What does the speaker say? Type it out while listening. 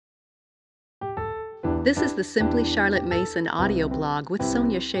This is the Simply Charlotte Mason audio blog with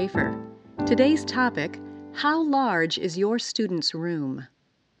Sonia Schaefer. Today's topic, how large is your student's room?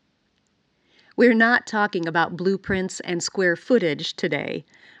 We're not talking about blueprints and square footage today.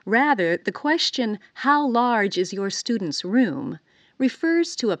 Rather, the question, how large is your student's room,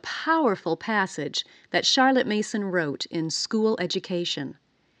 refers to a powerful passage that Charlotte Mason wrote in School Education.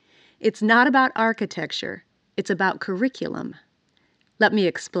 It's not about architecture, it's about curriculum. Let me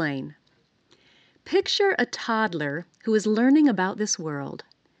explain. Picture a toddler who is learning about this world.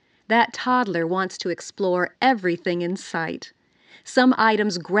 That toddler wants to explore everything in sight. Some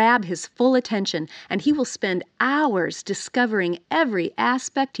items grab his full attention, and he will spend hours discovering every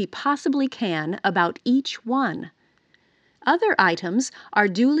aspect he possibly can about each one. Other items are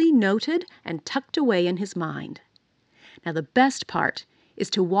duly noted and tucked away in his mind. Now, the best part is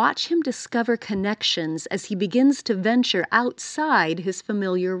to watch him discover connections as he begins to venture outside his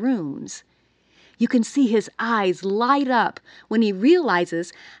familiar rooms. You can see his eyes light up when he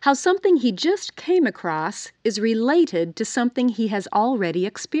realizes how something he just came across is related to something he has already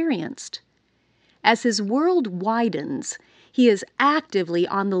experienced. As his world widens, he is actively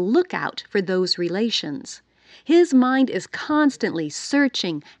on the lookout for those relations. His mind is constantly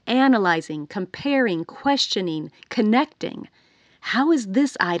searching, analyzing, comparing, questioning, connecting. How is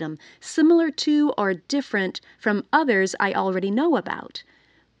this item similar to or different from others I already know about?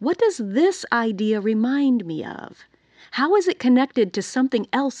 What does this idea remind me of? How is it connected to something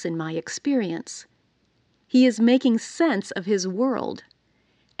else in my experience? He is making sense of his world.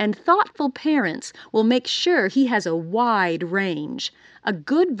 And thoughtful parents will make sure he has a wide range, a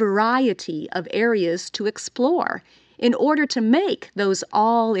good variety of areas to explore in order to make those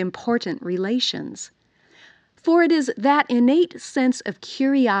all-important relations. For it is that innate sense of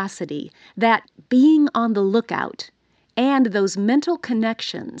curiosity, that being on the lookout, and those mental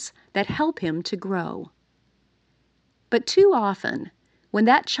connections that help him to grow. But too often, when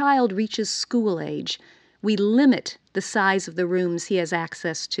that child reaches school age, we limit the size of the rooms he has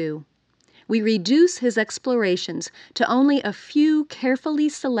access to. We reduce his explorations to only a few carefully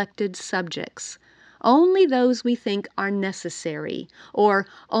selected subjects, only those we think are necessary, or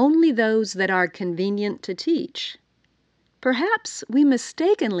only those that are convenient to teach. Perhaps we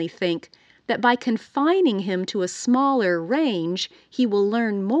mistakenly think that by confining him to a smaller range, he will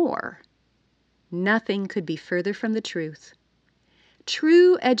learn more. Nothing could be further from the truth.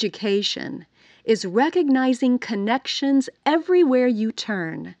 True education is recognizing connections everywhere you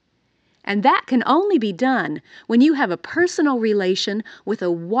turn. And that can only be done when you have a personal relation with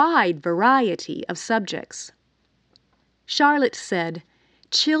a wide variety of subjects. Charlotte said,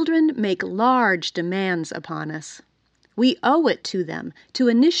 "Children make large demands upon us. We owe it to them to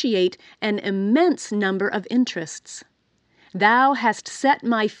initiate an immense number of interests. Thou hast set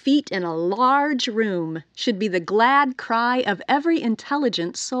my feet in a large room should be the glad cry of every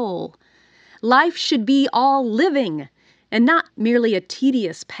intelligent soul. Life should be all living, and not merely a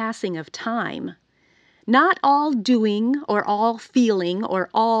tedious passing of time. Not all doing, or all feeling, or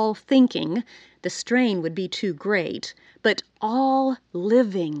all thinking, the strain would be too great, but all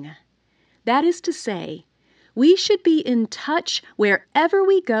living. That is to say, we should be in touch wherever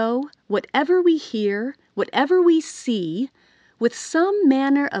we go, whatever we hear, whatever we see, with some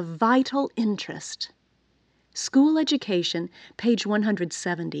manner of vital interest." School Education, page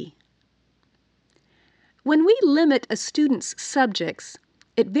 170. When we limit a student's subjects,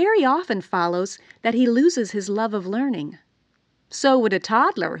 it very often follows that he loses his love of learning. So would a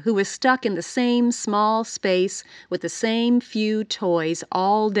toddler who is stuck in the same small space with the same few toys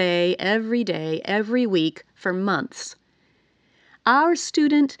all day, every week for months. Our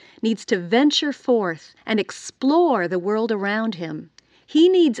student needs to venture forth and explore the world around him. He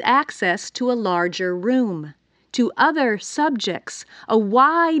needs access to a larger room, to other subjects, a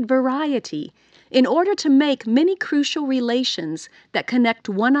wide variety, in order to make many crucial relations that connect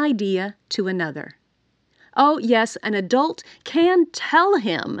one idea to another. Oh, yes, an adult can tell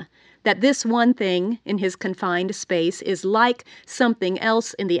him that this one thing in his confined space is like something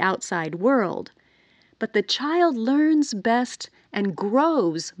else in the outside world. But the child learns best and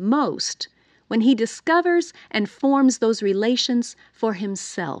grows most when he discovers and forms those relations for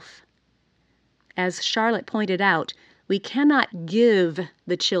himself. As Charlotte pointed out, we cannot give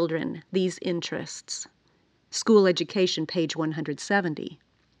the children these interests. School Education, page 170.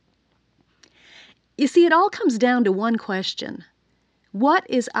 You see, it all comes down to one question. What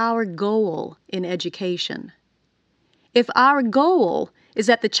is our goal in education? If our goal is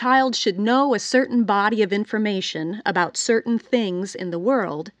that the child should know a certain body of information about certain things in the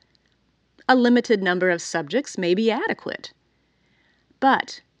world, a limited number of subjects may be adequate.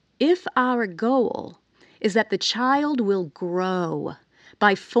 But if our goal is that the child will grow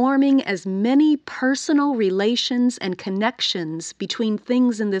by forming as many personal relations and connections between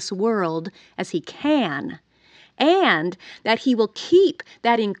things in this world as he can, and that he will keep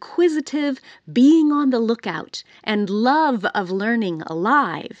that inquisitive being on the lookout and love of learning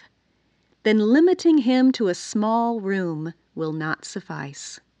alive, then limiting him to a small room will not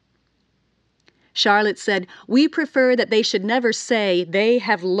suffice. Charlotte said, "We prefer that they should never say they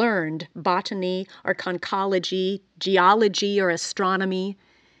have learned botany or conchology, geology or astronomy.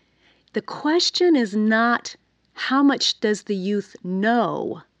 The question is not how much does the youth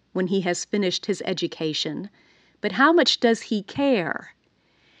know when he has finished his education, but how much does he care?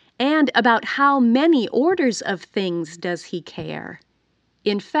 And about how many orders of things does he care?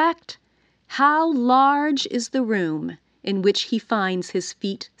 In fact, how large is the room in which he finds his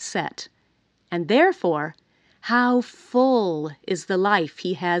feet set? And therefore, how full is the life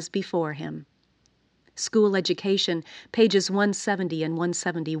he has before him?" School Education, pages 170 and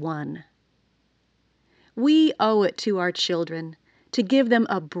 171. We owe it to our children to give them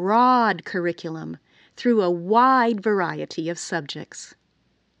a broad curriculum through a wide variety of subjects.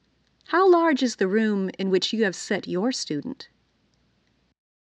 How large is the room in which you have set your student?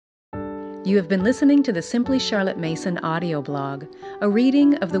 You have been listening to the Simply Charlotte Mason audio blog, a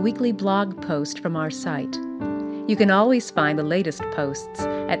reading of the weekly blog post from our site. You can always find the latest posts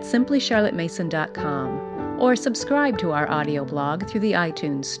at simplycharlottemason.com or subscribe to our audio blog through the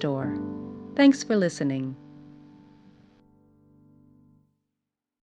iTunes Store. Thanks for listening.